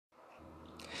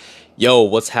Yo,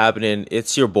 what's happening?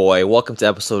 It's your boy. Welcome to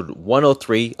episode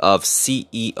 103 of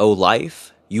CEO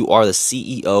Life. You are the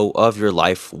CEO of your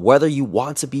life, whether you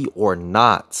want to be or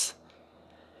not.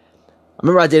 I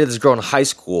remember I dated this girl in high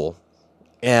school,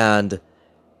 and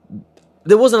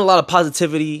there wasn't a lot of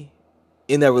positivity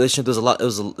in that relationship. There was a lot.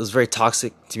 It was very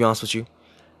toxic, to be honest with you.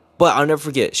 But I'll never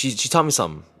forget. She taught me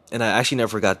something, and I actually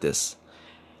never forgot this.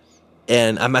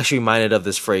 And I'm actually reminded of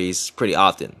this phrase pretty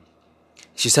often.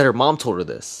 She said her mom told her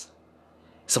this.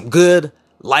 Some good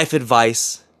life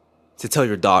advice to tell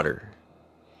your daughter.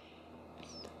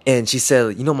 And she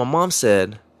said, my mom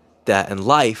said that in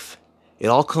life, it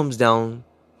all comes down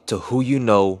to who you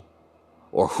know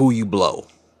or who you blow.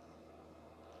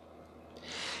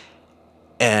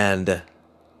 And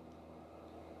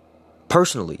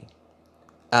personally,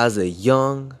 as a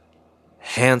young,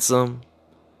 handsome,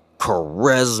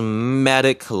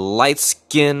 charismatic,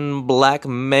 light-skinned black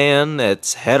man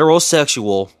that's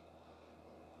heterosexual,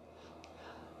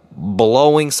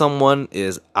 blowing someone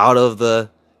is out of the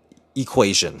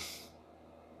equation.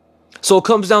 So it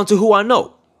comes down to who I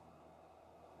know.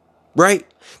 Right?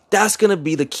 That's going to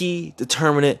be the key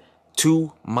determinant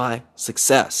to my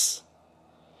success.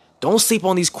 Don't sleep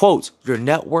on these quotes. Your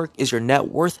network is your net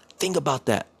worth. Think about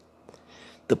that.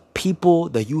 The people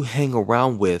that you hang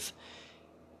around with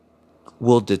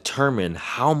will determine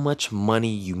how much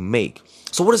money you make.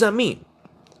 So what does that mean?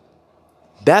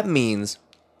 That means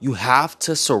you have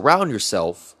to surround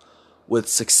yourself with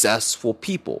successful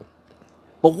people.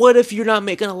 But what if you're not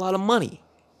making a lot of money?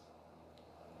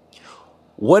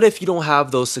 What if you don't have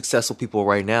those successful people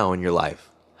right now in your life?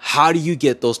 How do you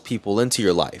get those people into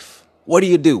your life? What do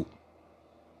you do?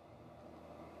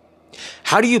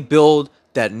 How do you build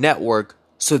that network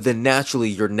so that naturally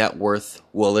your net worth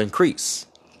will increase?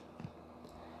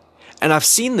 And I've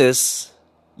seen this.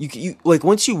 You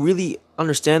once you really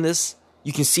understand this,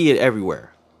 you can see it everywhere.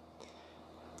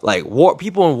 Like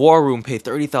people in War Room pay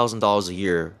 $30,000 a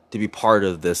year to be part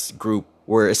of this group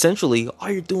where essentially all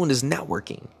you're doing is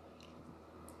networking.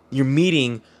 You're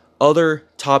meeting other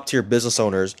top tier business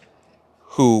owners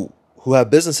who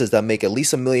have businesses that make at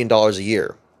least $1 million a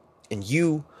year. And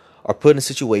you are put in a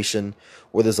situation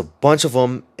where there's a bunch of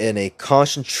them in a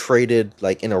concentrated,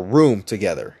 like in a room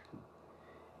together.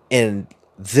 And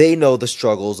they know the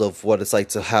struggles of what it's like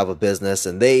to have a business,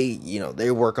 and they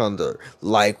work on the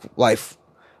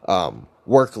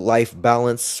work-life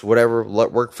balance, whatever,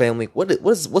 work family.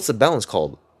 What's the balance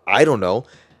called? I don't know.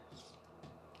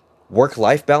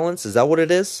 Work-life balance? Is that what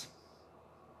it is?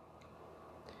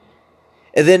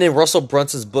 And then in Russell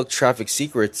Brunson's book, Traffic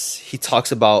Secrets, he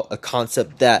talks about a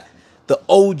concept that the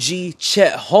OG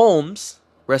Chet Holmes,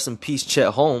 rest in peace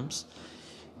Chet Holmes,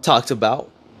 talked about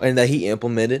and that he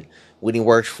implemented when he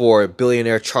worked for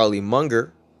billionaire Charlie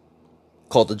Munger,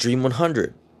 called the Dream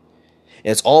 100.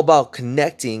 And it's all about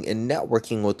connecting and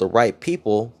networking with the right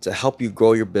people to help you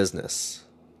grow your business.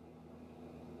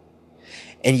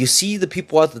 And you see the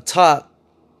people at the top,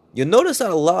 you'll notice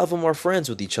that a lot of them are friends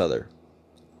with each other.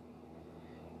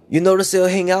 You notice they'll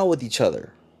hang out with each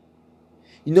other.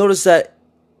 You notice that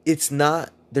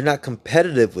they're not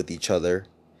competitive with each other.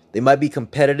 They might be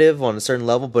competitive on a certain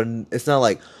level, but it's not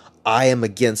like I am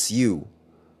against you.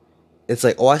 It's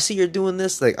like, oh, I see you're doing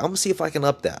this. Like, I'm going to see if I can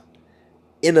up that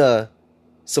in a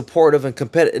supportive and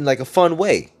competitive, in like a fun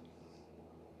way.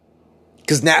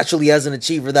 Because naturally, as an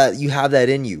achiever, that you have that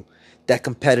in you, that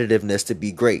competitiveness to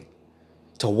be great,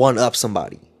 to one up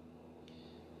somebody.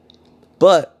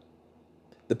 But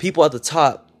the people at the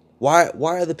top, why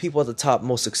are the people at the top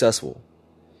most successful?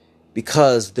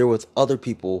 Because they're with other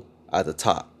people at the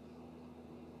top.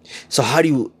 So how do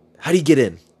you get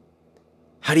in?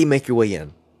 How do you make your way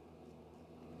in?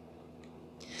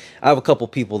 I have a couple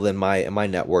people in my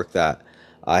network that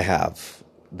I have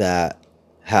that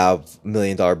have $1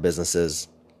 million businesses.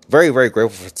 Very, very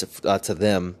grateful to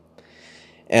them.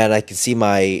 And I can see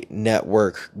my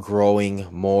network growing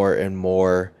more and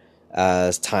more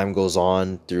as time goes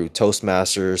on, through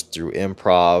Toastmasters, through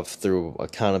improv, through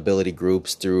accountability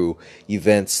groups, through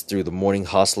events, through the Morning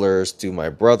Hustlers, through my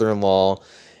brother-in-law.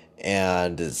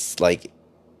 And it's like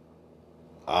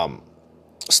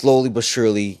slowly but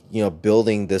surely,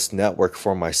 building this network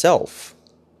for myself.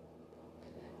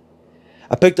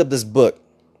 I picked up this book.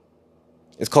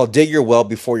 It's called Dig Your Well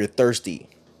Before You're Thirsty.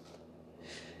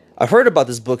 I've heard about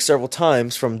this book several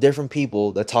times from different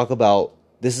people that talk about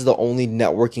this is the only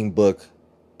networking book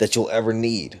that you'll ever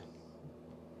need.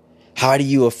 How do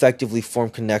you effectively form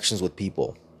connections with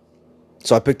people?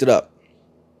 So I picked it up.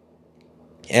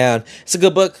 And it's a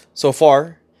good book so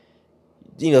far.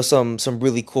 Some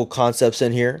really cool concepts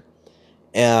in here.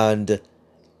 And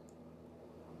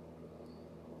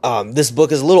This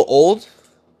book is a little old,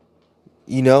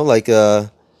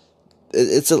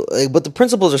 it's but the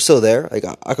principles are still there. Like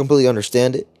I completely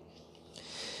understand it.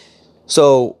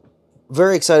 So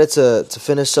very excited to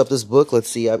finish up this book. Let's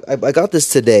see. I got this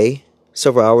today,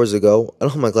 several hours ago. I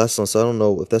don't have my glasses on, so I don't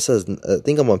know if that says. I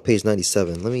think I'm on page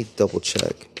 97. Let me double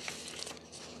check.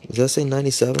 Does that say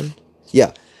 97?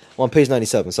 Yeah, I'm on page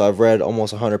 97. So I've read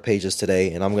almost 100 pages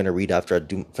today, and I'm gonna read after I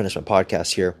do finish my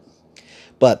podcast here.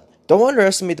 But don't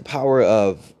underestimate the power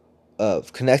of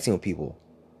connecting with people.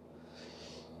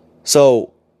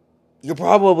 So you're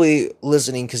probably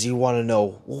listening because you want to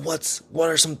know, well, what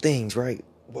are some things, right?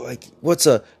 Like, what's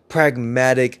a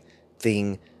pragmatic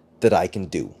thing that I can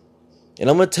do? And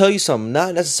I'm going to tell you something,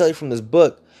 not necessarily from this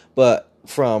book, but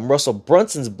from Russell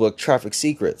Brunson's book, Traffic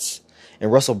Secrets.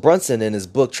 And Russell Brunson, in his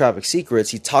book, Traffic Secrets,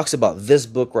 he talks about this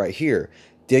book right here,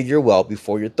 Dig Your Well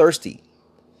Before You're Thirsty.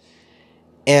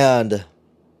 And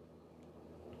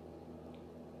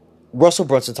Russell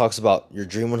Brunson talks about your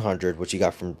Dream 100, which he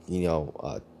got from,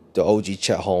 the OG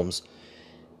Chet Holmes.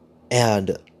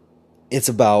 And it's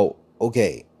about,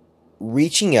 okay,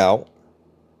 reaching out.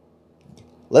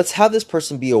 Let's have this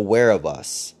person be aware of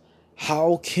us.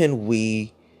 How can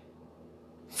we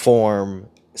form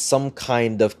some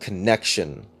kind of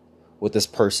connection with this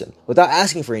person without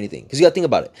asking for anything? Because you got to think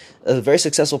about it. A very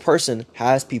successful person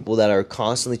has people that are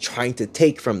constantly trying to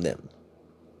take from them.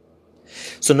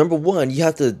 So number one, you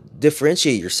have to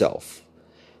differentiate yourself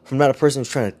from not a person who's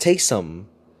trying to take something,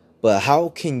 but how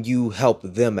can you help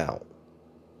them out?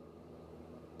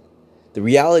 The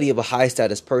reality of a high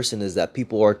status person is that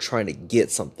people are trying to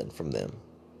get something from them.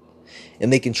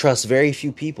 And they can trust very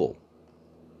few people.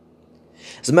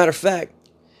 As a matter of fact,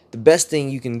 the best thing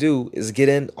you can do is get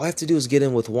in. All I have to do is get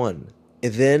in with one.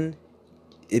 And then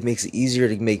it makes it easier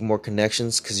to make more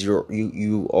connections because you're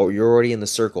already in the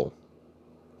circle.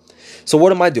 So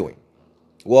what am I doing?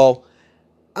 Well,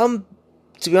 to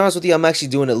be honest with you, I'm actually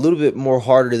doing it a little bit more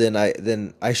harder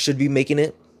than I should be making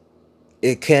it.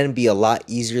 It can be a lot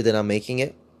easier than I'm making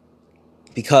it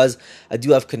because I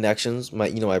do have connections.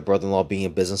 My brother-in-law being a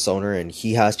business owner, and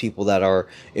he has people that are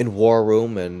in War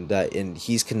Room and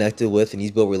he's connected with and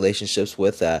he's built relationships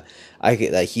with that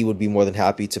he would be more than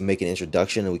happy to make an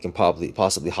introduction, and we can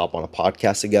possibly hop on a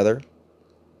podcast together.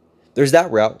 There's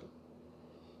that route.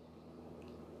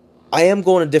 I am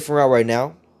going a different route right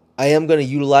now. I am going to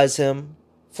utilize him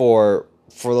for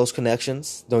those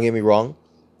connections. Don't get me wrong.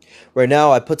 Right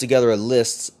now, I put together a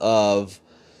list of,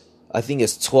 I think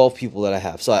it's 12 people that I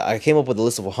have. So I came up with a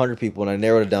list of 100 people, and I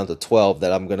narrowed it down to 12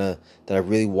 that I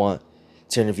really want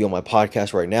to interview on my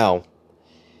podcast right now.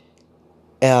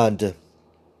 And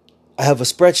I have a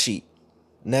spreadsheet,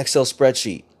 an Excel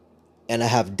spreadsheet, and I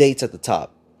have dates at the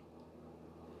top.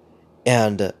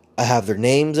 And I have their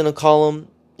names in a column,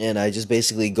 and I just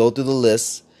basically go through the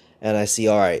list, and I see,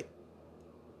 all right,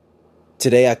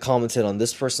 today I commented on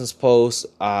this person's post,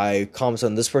 I commented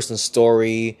on this person's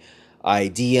story, I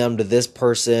DM'd this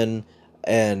person,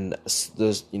 and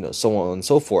there's, so on and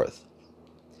so forth.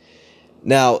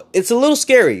 Now, it's a little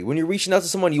scary when you're reaching out to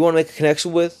someone you want to make a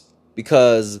connection with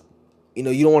because, you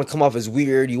don't want to come off as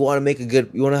weird. You want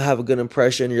to have a good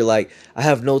impression. You're like, I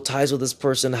have no ties with this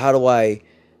person. How do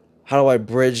I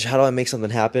bridge? How do I make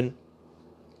something happen?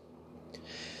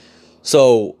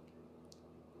 So,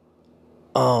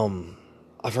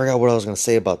 I forgot what I was going to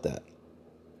say about that.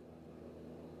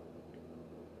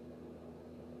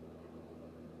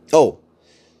 Oh,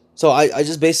 so I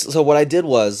just basically, so what I did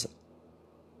was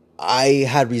I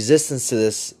had resistance to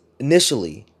this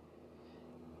initially.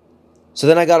 So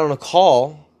then I got on a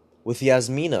call with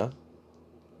Yasmina,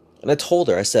 and I told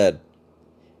her, I said,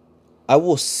 I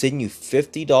will send you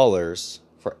 $50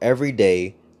 for every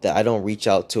day that I don't reach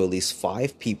out to at least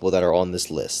 5 people that are on this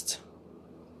list.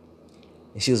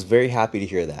 And she was very happy to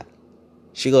hear that.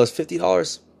 She goes,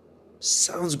 $50?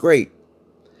 Sounds great.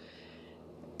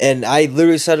 And I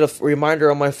literally set a reminder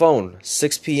on my phone.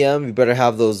 6 p.m., you better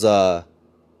have those, you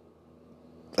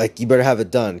better have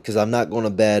it done. Because I'm not going to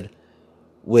bed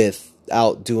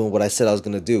without doing what I said I was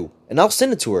going to do. And I'll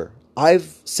send it to her.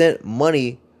 I've sent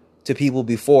money to people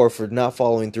before for not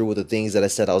following through with the things that I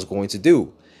said I was going to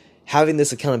do. Having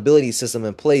this accountability system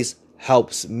in place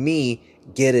helps me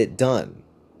get it done.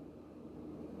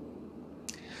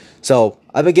 So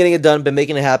I've been getting it done, been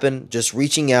making it happen, just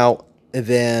reaching out, and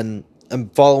then I'm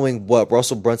following what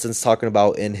Russell Brunson's talking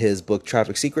about in his book,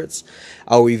 Traffic Secrets.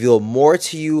 I'll reveal more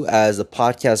to you as the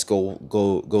podcast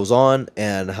goes on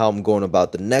and how I'm going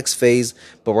about the next phase.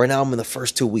 But right now I'm in the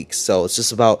first 2 weeks. So it's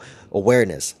just about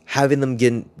awareness, having them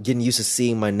getting used to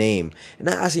seeing my name and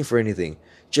not asking for anything.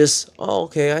 Just,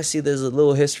 okay, I see there's a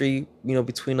little history,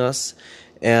 between us.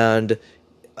 And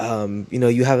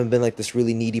you haven't been like this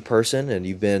really needy person, and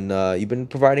you've been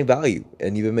providing value,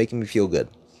 and you've been making me feel good.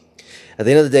 At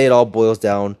the end of the day, it all boils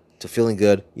down to feeling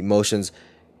good, emotions,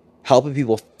 helping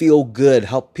people feel good,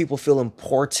 help people feel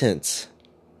important.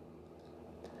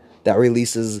 That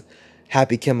releases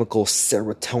happy chemical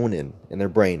serotonin in their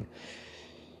brain.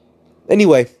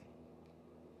 Anyway,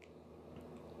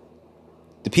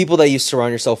 the people that you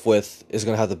surround yourself with is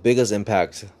going to have the biggest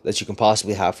impact that you can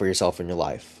possibly have for yourself in your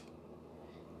life.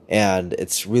 And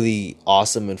it's really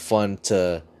awesome and fun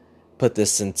to put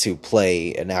this into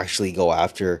play and actually go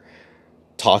after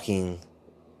talking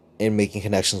and making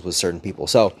connections with certain people.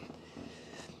 So,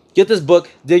 get this book,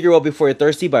 Dig Your Well Before You're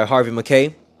Thirsty by Harvey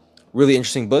Mackay. Really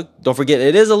interesting book. Don't forget,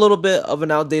 it is a little bit of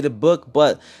an outdated book,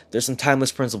 but there's some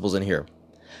timeless principles in here.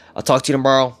 I'll talk to you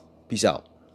tomorrow. Peace out.